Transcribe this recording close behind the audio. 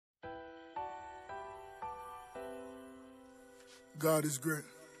God is great.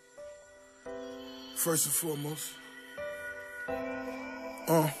 First and foremost.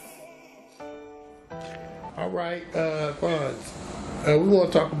 All right, Bonds. We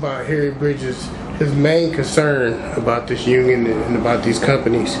want to talk about Harry Bridges, his main concern about this union and about these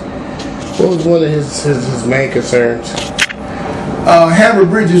companies. What was one of his main concerns? Harry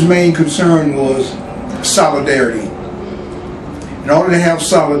Bridges' main concern was solidarity. In order to have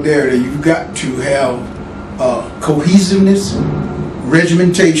solidarity, you've got to have cohesiveness,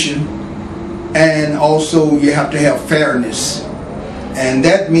 regimentation, and also you have to have fairness. And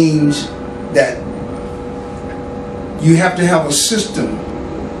that means that you have to have a system,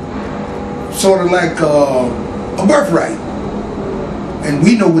 sort of like a birthright. And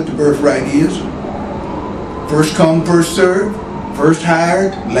we know what the birthright is. First come, first served, first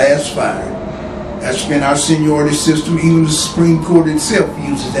hired, last fired. That's been our seniority system. Even the Supreme Court itself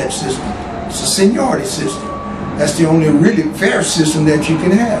uses that system. It's a seniority system. That's the only really fair system that you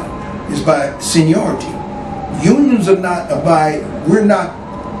can have, is by seniority. Unions are not we're not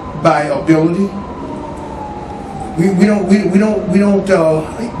by ability. The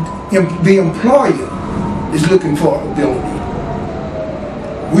employer is looking for ability.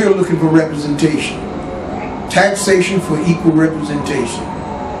 We're looking for representation. Taxation for equal representation.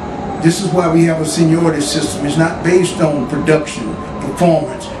 This is why we have a seniority system. It's not based on production,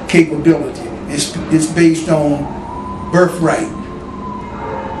 performance, capability. It's based on birthright.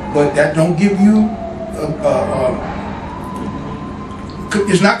 But that don't give you,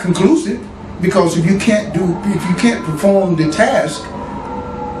 it's not conclusive, because if you can't perform the task,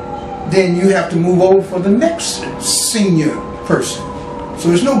 then you have to move over for the next senior person. So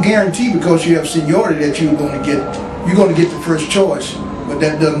there's no guarantee because you have seniority that you're going to get the first choice, but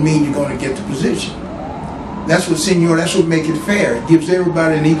that doesn't mean you're going to get the position. That's what makes it fair. It gives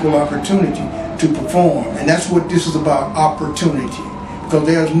everybody an equal opportunity to perform, and that's what this is about, opportunity. Because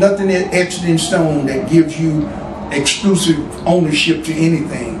there's nothing etched in stone that gives you exclusive ownership to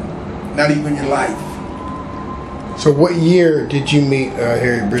anything, not even your life. So what year did you meet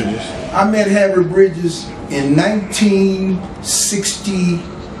Harry Bridges? I met Harry Bridges in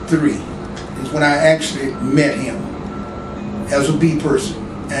 1963 is when I actually met him as a B person.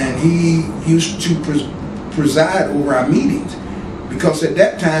 And he used to preside over our meetings, because at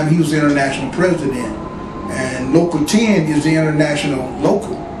that time he was the international president, and Local 10 is the international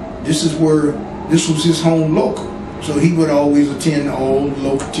local. This was his home local. So he would always attend all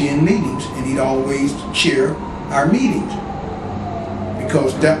Local 10 meetings, and he'd always chair our meetings,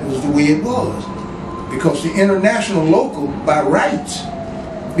 because that was the way it was. Because the international local, by rights,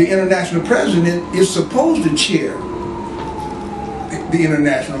 the international president is supposed to chair the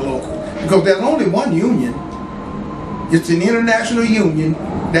international local, because there's only one union. It's an international union.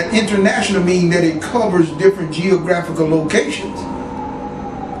 That international means that it covers different geographical locations.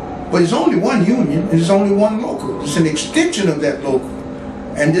 But it's only one union, and it's only one local. It's an extension of that local.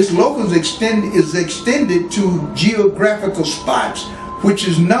 And this local is extended to geographical spots, which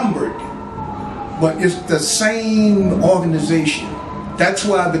is numbered. But it's the same organization. That's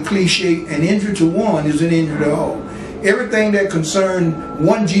why the cliche, an injury to one is an injury to all. Everything that concerns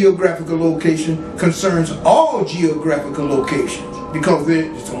one geographical location concerns all geographical locations, because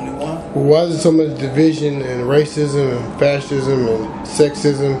it's only one. Why is there so much division and racism and fascism and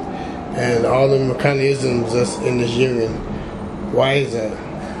sexism and all them kind of isms that's in this union? Why is that?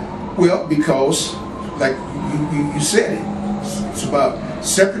 Well, because, like you said it, it's about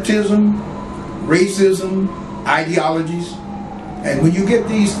separatism, racism, ideologies. And when you get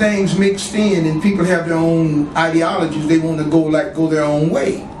these things mixed in and people have their own ideologies, they want to go their own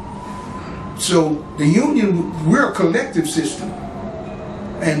way. So the union, we're a collective system.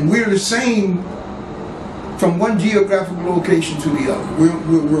 And we're the same from one geographical location to the other.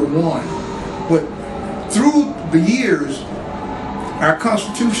 We're one. But through the years, our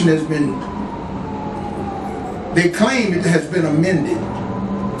Constitution has been, they claim it has been amended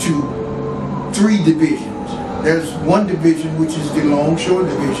to 3 divisions. There's one division, which is the Longshore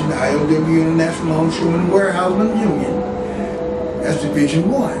Division, the ILWU, International Longshore and Warehouseman Union. That's Division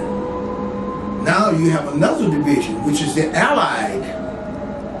 1. Now you have another division, which is the Allied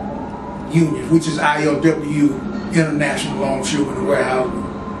Union, which is ILWU, International Longshore and Warehouseman,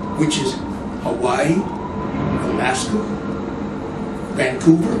 which is Hawaii, Alaska,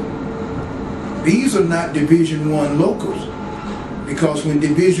 Vancouver. These are not Division 1 locals, because when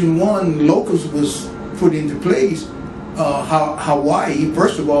Division 1 locals was put into place, Hawaii,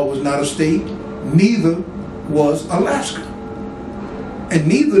 first of all, was not a state, neither was Alaska. And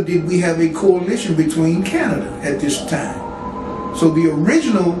neither did we have a coalition between Canada at this time. So the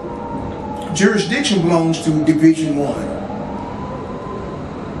original jurisdiction belongs to Division 1.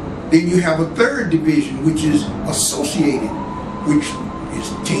 Then you have a third division, which is associated, which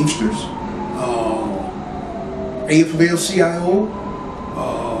is Teamsters, AFL-CIO,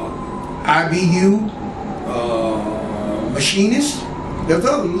 IBU, machinists. There's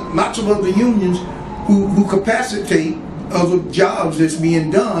lots of other unions who capacitate other jobs that's being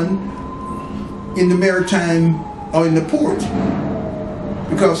done in the maritime or in the port.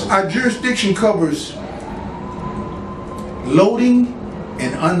 Because our jurisdiction covers loading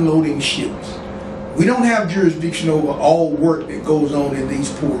and unloading ships. We don't have jurisdiction over all work that goes on in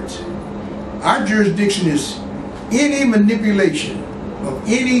these ports. Our jurisdiction is any manipulation of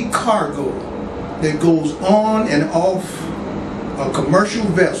any cargo that goes on and off a commercial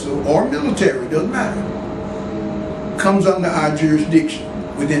vessel or military, doesn't matter, comes under our jurisdiction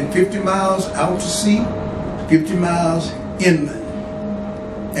within 50 miles out to sea, 50 miles inland,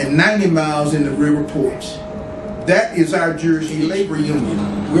 and 90 miles in the river ports. That is our jurisdiction. Labor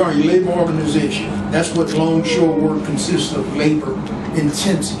union. We are a labor organization. That's what longshore work consists of, labor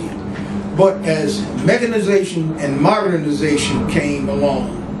intensity. But as mechanization and modernization came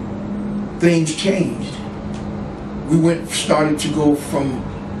along, things changed. We started to go from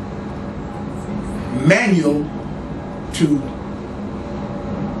manual to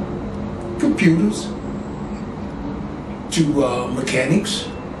computers to mechanics.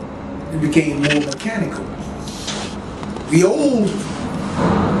 It became more mechanical. In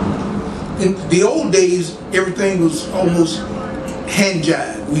the old days, everything was almost hand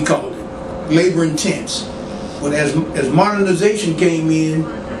jive, we called it, labor intense. But as modernization came in,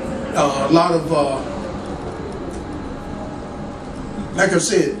 a lot of, like I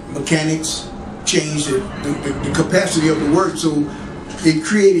said, mechanics changed the capacity of the work, so it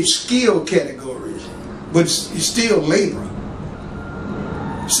created skill categories, but it's still labor.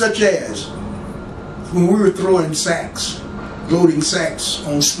 Such as when we were throwing sacks, loading sacks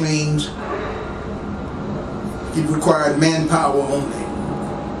on slings, it required manpower only.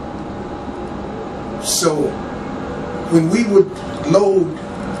 So when we would load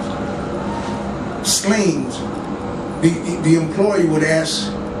slings, the employee would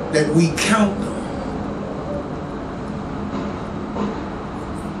ask that we count them.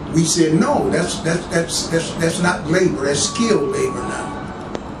 We said, no, that's not labor, that's skilled labor now.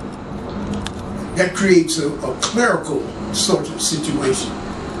 That creates a clerical sort of situation.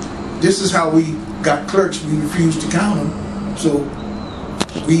 This is how we got clerks. We refused to count them, so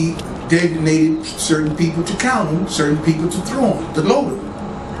we designated certain people to count them, certain people to throw them, to load them.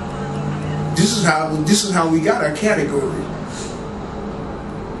 This is how we got our category.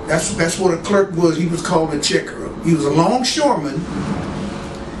 That's what a clerk was. He was called a checker. He was a longshoreman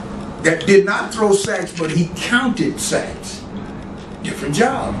that did not throw sacks, but he counted sacks. Different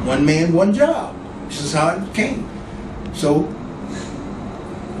job. One man, one job. This is how it came. So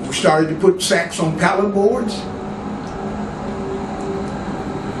we started to put sacks on pallet boards.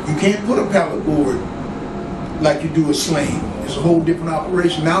 You can't put a pallet board like you do a sling. It's a whole different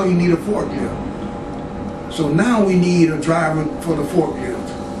operation. Now you need a forklift. So now we need a driver for the forklift.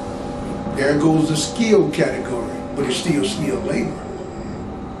 There goes the skill category, but it's still skilled labor.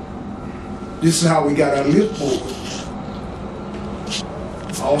 This is how we got our lift board.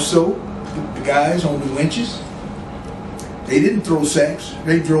 Also, the guys on the winches, they didn't throw sacks,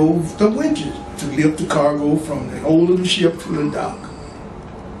 they drove the winches to lift the cargo from the hold of the ship to the dock.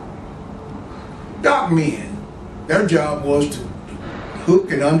 Dock men, their job was to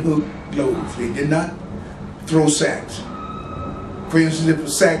hook and unhook loads. They did not throw sacks. For instance, if a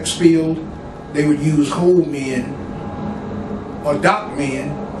sack spilled, they would use hold men or dock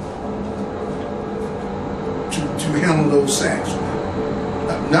men to handle those sacks.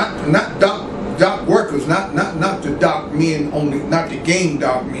 Not dock workers, not the dock men only, not the game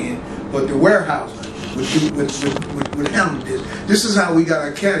dock men, but the warehouses would handle this. This is how we got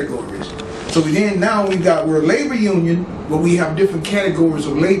our categories. So now we're a labor union, but we have different categories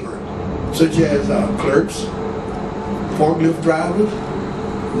of labor, such as clerks, forklift drivers.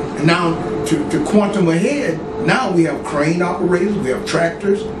 And now to quantum ahead, now we have crane operators, we have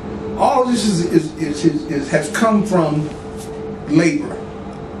tractors. All this has come from labor,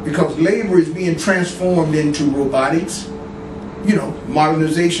 because labor is being transformed into robotics. You know,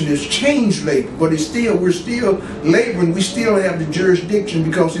 modernization has changed labor, but we're still laboring. We still have the jurisdiction,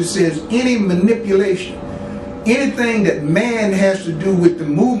 because it says any manipulation, anything that man has to do with the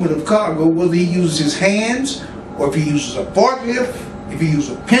movement of cargo, whether he uses his hands, or if he uses a forklift, if he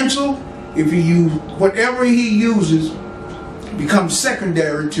uses a pencil, if he uses whatever he uses, becomes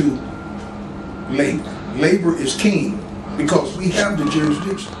secondary to labor. Labor is king, because we have the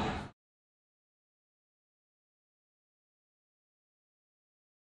jurisdiction.